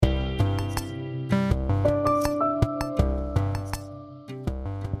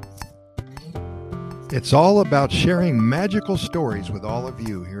It's all about sharing magical stories with all of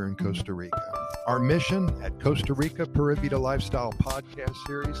you here in Costa Rica. Our mission at Costa Rica Pura Vida Lifestyle Podcast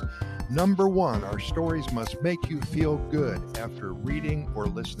Series, number one, our stories must make you feel good after reading or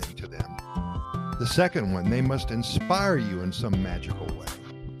listening to them. The second one, they must inspire you in some magical way.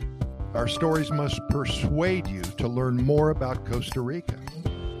 Our stories must persuade you to learn more about Costa Rica.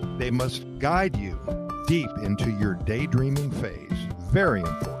 They must guide you deep into your daydreaming phase. Very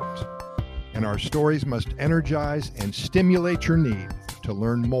important. And our stories must energize and stimulate your need to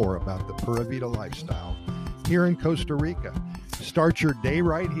learn more about the Pura Vida lifestyle here in Costa Rica. Start your day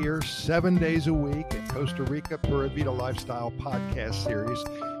right here, 7 days a week at Costa Rica Pura Vida Lifestyle Podcast Series.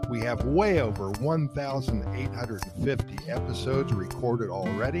 We have way over 1,850 episodes recorded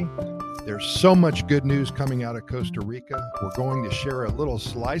already. There's so much good news coming out of Costa Rica. We're going to share a little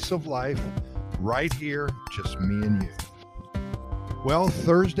slice of life right here, just me and you. Well,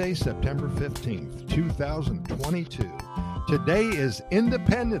 Thursday, September 15th, 2022. Today is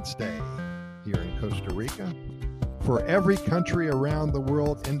Independence Day here in Costa Rica. For every country around the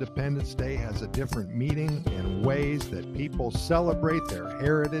world, Independence Day has a different meaning and ways that people celebrate their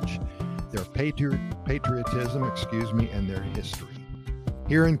heritage, their patriotism, and their history.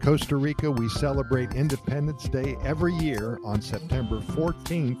 Here in Costa Rica, we celebrate Independence Day every year on September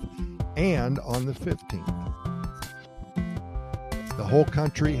 14th and on the 15th. The whole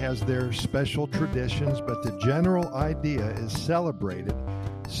country has their special traditions, but the general idea is celebrated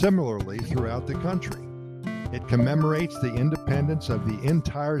similarly throughout the country. It commemorates the independence of the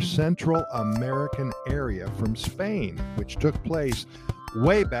entire Central American area from Spain, which took place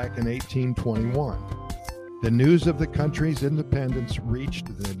way back in 1821. The news of the country's independence reached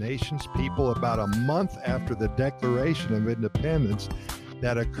the nation's people about a month after the Declaration of Independence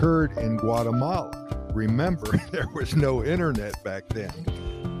that occurred in Guatemala. Remember, there was no internet back then.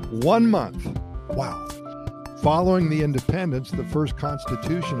 1 month. Wow. Following the independence, the first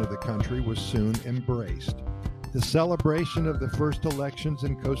constitution of the country was soon embraced. The celebration of the first elections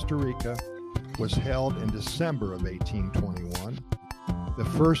in Costa Rica was held in December of 1821. The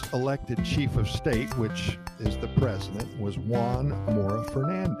first elected chief of state, which is the president, was Juan Mora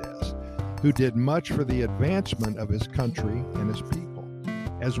Fernandez, who did much for the advancement of his country and his people,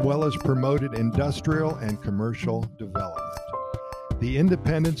 as well as promoted industrial and commercial development. The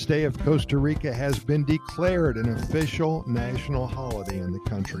Independence Day of Costa Rica has been declared an official national holiday in the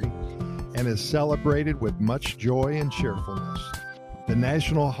country and is celebrated with much joy and cheerfulness. The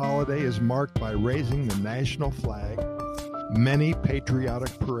national holiday is marked by raising the national flag, many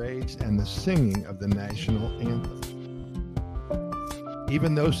patriotic parades, and the singing of the national anthem.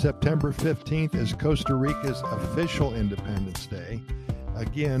 Even though September 15th is Costa Rica's official Independence Day,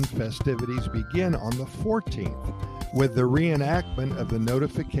 again, festivities begin on the 14th with the reenactment of the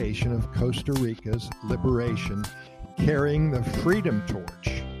notification of Costa Rica's liberation carrying the Freedom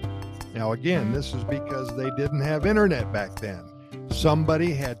Torch. Now again, this is because they didn't have internet back then.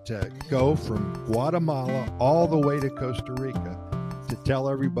 Somebody had to go from Guatemala all the way to Costa Rica to tell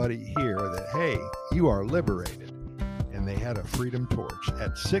everybody here that, hey, you are liberated. And they had a Freedom Torch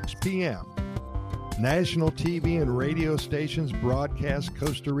at 6 p.m. National TV and radio stations broadcast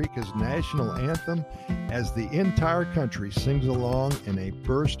Costa Rica's national anthem as the entire country sings along in a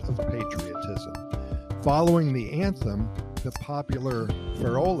burst of patriotism. Following the anthem, the popular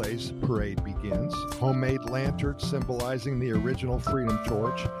Faroles parade begins, homemade lanterns symbolizing the original Freedom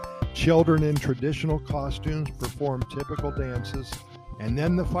Torch. Children in traditional costumes perform typical dances, and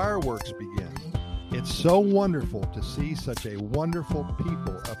then the fireworks begin. It's so wonderful to see such a wonderful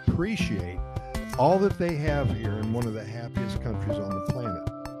people appreciate all that they have here in one of the happiest countries on the planet.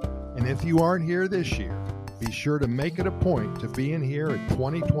 And if you aren't here this year, be sure to make it a point to be in here in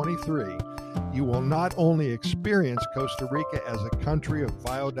 2023. You will not only experience Costa Rica as a country of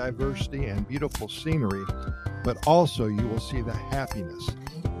biodiversity and beautiful scenery, but also you will see the happiness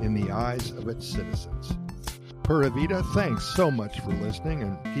in the eyes of its citizens. Pura Vida, thanks so much for listening,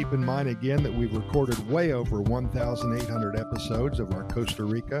 and keep in mind again that we've recorded way over 1,800 episodes of our Costa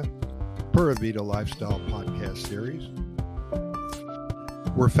Rica Pura Vida Lifestyle Podcast Series.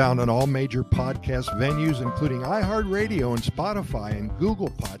 We're found on all major podcast venues, including iHeartRadio and Spotify and Google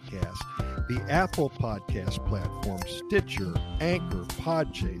Podcasts, the Apple Podcast platform, Stitcher, Anchor,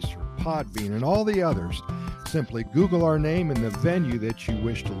 Podchaser, Podbean, and all the others. Simply Google our name in the venue that you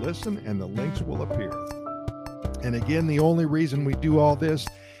wish to listen, and the links will appear. And again, the only reason we do all this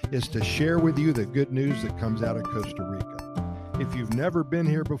is to share with you the good news that comes out of Costa Rica. If you've never been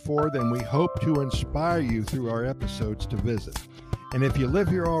here before, then we hope to inspire you through our episodes to visit. And if you live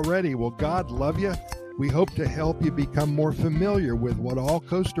here already, well, God love you, We hope to help you become more familiar with what all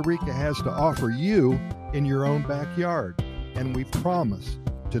Costa Rica has to offer you in your own backyard. And we promise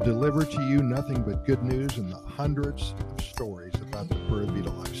to deliver to you nothing but good news and the hundreds of stories about the Pura Vida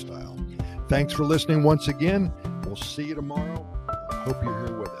lifestyle. Thanks for listening once again. We'll see you tomorrow. I hope you're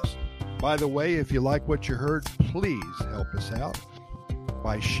here with us. By the way, if you like what you heard, please help us out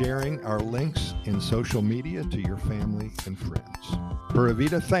by sharing our links in social media to your family and friends. Pura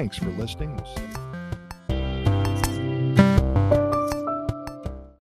Vida, thanks for listening. We'll see you.